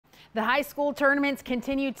The high school tournaments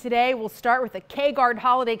continue today. We'll start with the K-Guard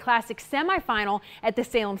Holiday Classic semifinal at the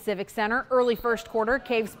Salem Civic Center. Early first quarter,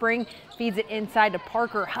 Cave Spring feeds it inside to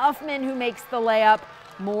Parker Huffman, who makes the layup.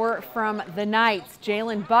 More from the Knights.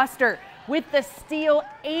 Jalen Buster with the steal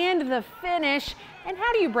and the finish. And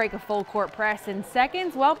how do you break a full court press in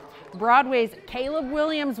seconds? Well, Broadway's Caleb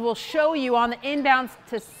Williams will show you on the inbounds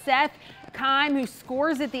to Seth Kime, who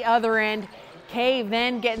scores at the other end. Cave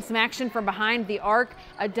then getting some action from behind the arc.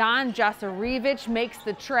 Adon Jasarevich makes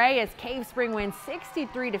the tray as Cave Spring wins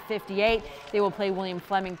 63-58. They will play William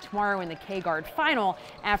Fleming tomorrow in the K-Guard final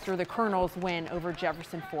after the Colonels win over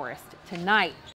Jefferson Forest tonight.